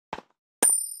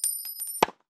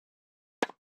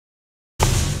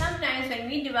when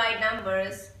we divide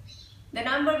numbers, the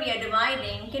number we are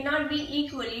dividing cannot be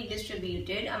equally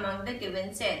distributed among the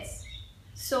given sets.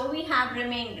 So we have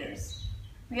remainders.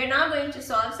 We are now going to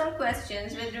solve some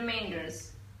questions with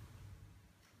remainders.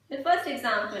 The first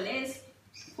example is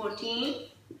 14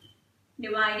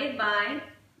 divided by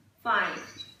 5.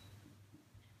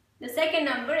 The second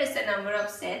number is the number of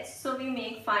sets, so we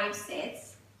make 5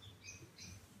 sets.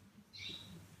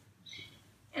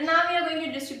 And now we are going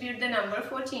to distribute the number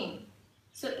 14.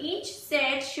 So each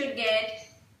set should get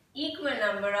equal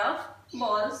number of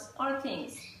balls or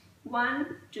things.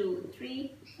 1, 2,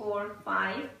 3, 4,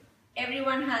 5.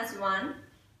 Everyone has 1.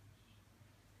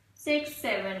 6,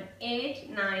 7, 8,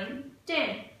 9,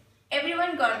 10.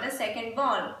 Everyone got the second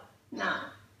ball. Now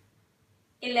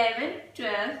 11,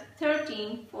 12,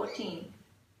 13, 14.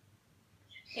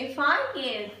 If I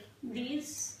give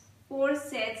these 4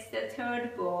 sets the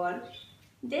third ball,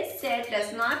 this set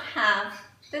does not have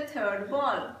the third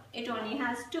ball. It only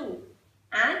has 2.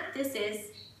 And this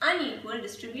is unequal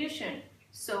distribution.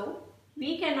 So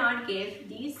we cannot give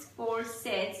these 4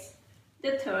 sets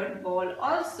the third ball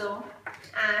also.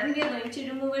 And we are going to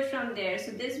remove it from there.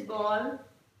 So this ball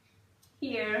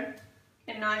here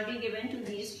cannot be given to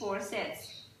these 4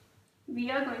 sets. We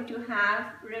are going to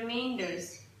have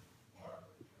remainders.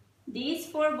 These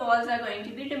 4 balls are going to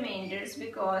be remainders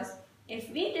because if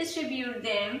we distribute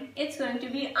them, it's going to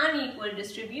be unequal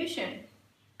distribution.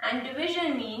 And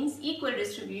division means equal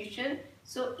distribution.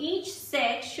 So each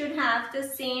set should have the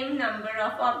same number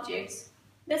of objects.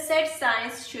 The set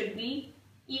size should be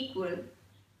equal.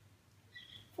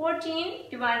 14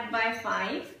 divided by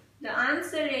 5. The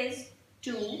answer is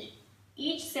 2.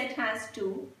 Each set has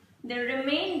 2. The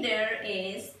remainder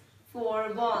is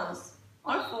 4 balls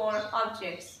or 4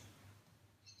 objects.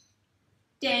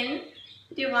 10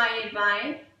 divided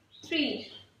by 3.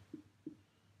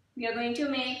 We are going to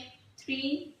make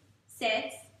 3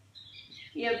 sets.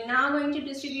 We are now going to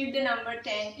distribute the number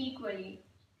 10 equally.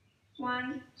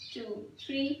 1, 2,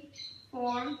 3,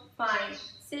 4, 5,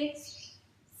 6,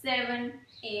 7,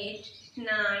 8,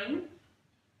 9,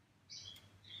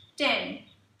 10.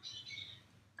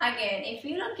 Again, if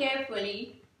you look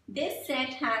carefully, this set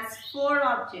has 4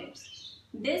 objects.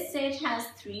 This set has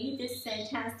 3, this set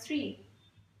has 3.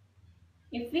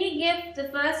 If we give the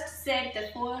first set the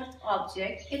 4th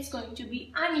object, it's going to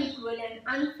be unequal and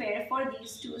unfair for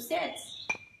these 2 sets.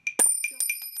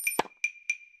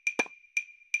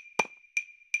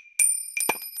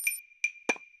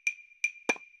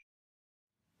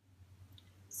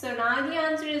 So now the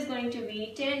answer is going to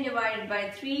be 10 divided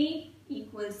by 3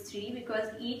 equals 3 because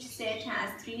each set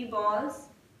has 3 balls.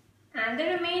 And the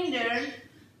remainder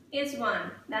is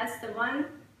 1. That's the one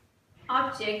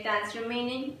object that's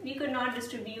remaining. We could not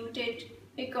distribute it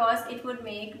because it would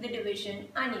make the division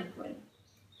unequal.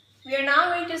 We are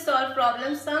now going to solve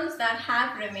problem sums that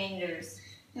have remainders.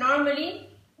 Normally,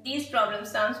 these problem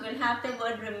sums will have the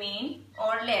word remain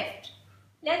or left.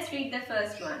 Let's read the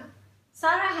first one.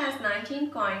 Sarah has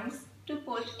 19 coins to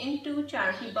put in 2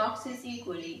 charity boxes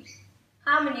equally.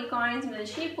 How many coins will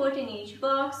she put in each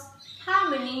box? How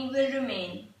many will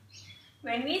remain?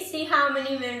 When we see how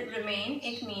many will remain,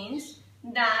 it means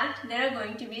that there are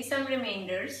going to be some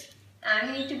remainders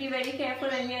and we need to be very careful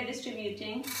when we are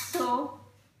distributing. So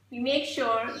we make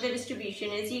sure the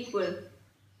distribution is equal.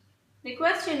 The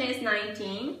question is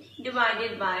 19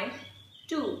 divided by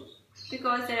 2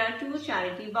 because there are 2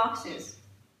 charity boxes.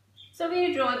 So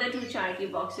we draw the 2 charity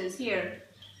boxes here.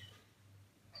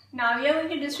 Now we are going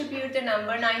to distribute the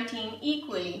number 19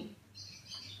 equally.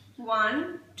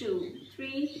 1, 2,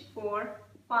 3, 4,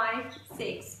 5,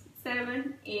 6,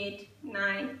 7, 8,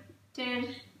 9,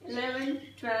 10, 11,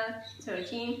 12,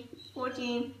 13,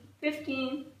 14,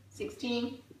 15,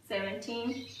 16,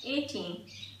 17, 18.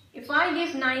 If I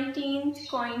give 19th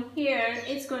coin here,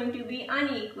 it's going to be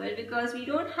unequal because we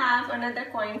don't have another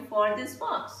coin for this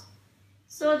box.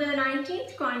 So the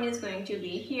 19th coin is going to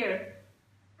be here.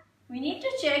 We need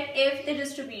to check if the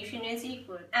distribution is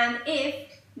equal and if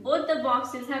both the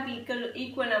boxes have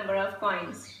equal number of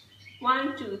coins.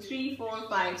 1, 2, 3, 4,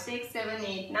 5, 6, 7,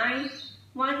 8, 9.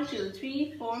 1, 2,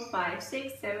 3, 4, 5,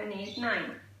 6, 7, 8,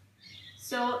 9.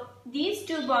 So these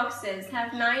 2 boxes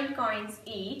have 9 coins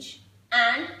each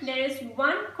and there is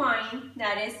 1 coin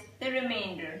that is the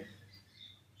remainder.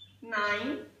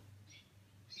 9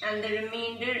 and the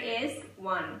remainder is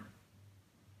 1.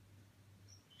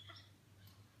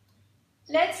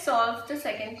 Let's solve the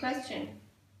second question.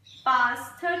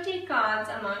 Pass 30 cards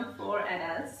among 4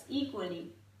 adults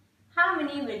equally. How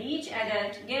many will each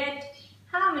adult get?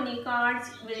 How many cards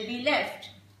will be left?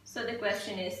 So the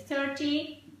question is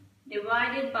 30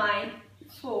 divided by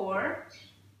 4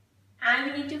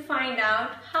 And we need to find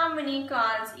out how many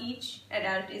cards each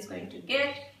adult is going to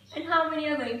get and how many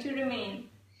are going to remain.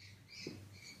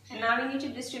 And now we need to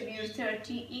distribute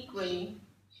 30 equally.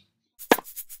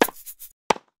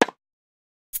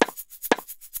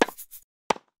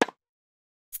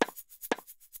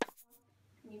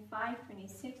 25,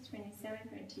 26, 27,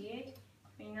 28,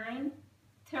 29,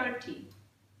 30.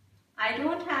 I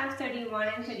don't have 31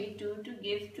 and 32 to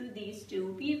give to these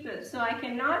two people. So I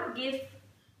cannot give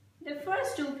the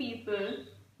first two people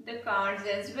the cards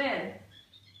as well.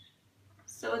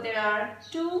 So there are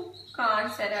two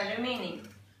cards that are remaining.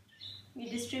 We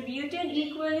distributed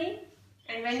equally,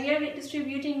 and when we are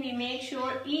distributing, we make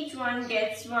sure each one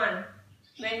gets one.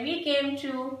 When we came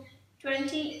to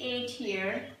 28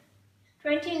 here,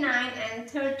 29 and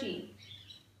 30.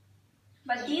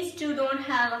 But these two don't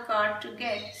have a card to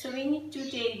get. So we need to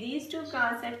take these two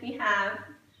cards that we have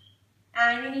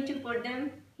and we need to put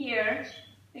them here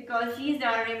because these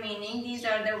are remaining. These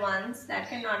are the ones that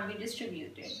cannot be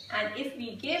distributed. And if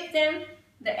we give them,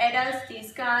 the adults,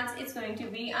 these cards, it's going to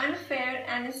be unfair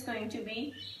and it's going to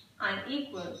be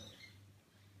unequal.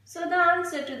 So the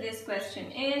answer to this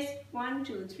question is 1,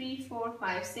 2, 3, 4,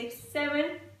 5, 6, 7.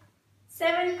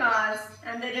 7 cards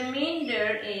and the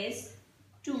remainder is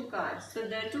 2 cards. So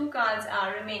the 2 cards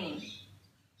are remaining.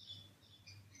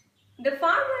 The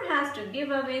farmer has to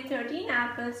give away 13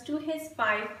 apples to his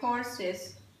 5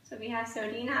 horses. So we have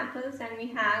 13 apples and we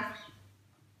have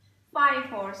 5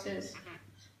 horses.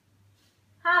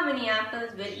 How many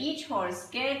apples will each horse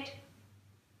get?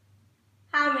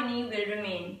 How many will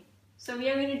remain? So we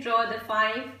are going to draw the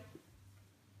 5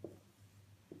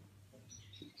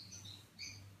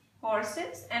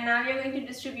 horses and now we are going to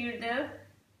distribute the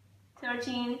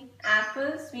 13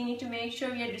 apples. We need to make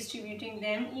sure we are distributing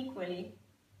them equally.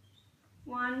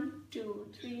 1, 2,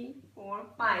 3, 4,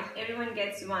 5. Everyone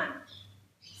gets 1.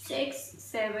 6,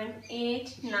 7,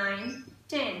 8, 9,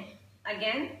 10.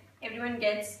 Again, everyone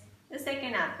gets the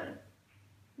second apple.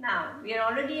 Now, we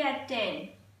are already at 10.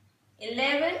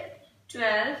 11,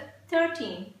 12,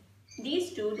 13.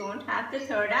 These two don't have the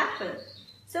third apple.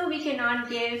 So we cannot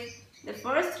give the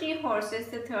first 3 horses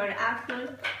the third apple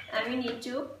and we need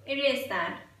to erase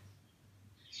that.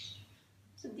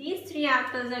 So these 3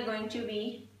 apples are going to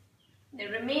be the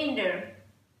remainder.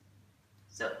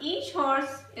 So each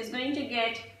horse is going to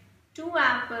get 2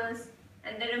 apples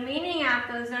and the remaining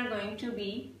apples are going to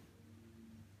be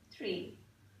 3.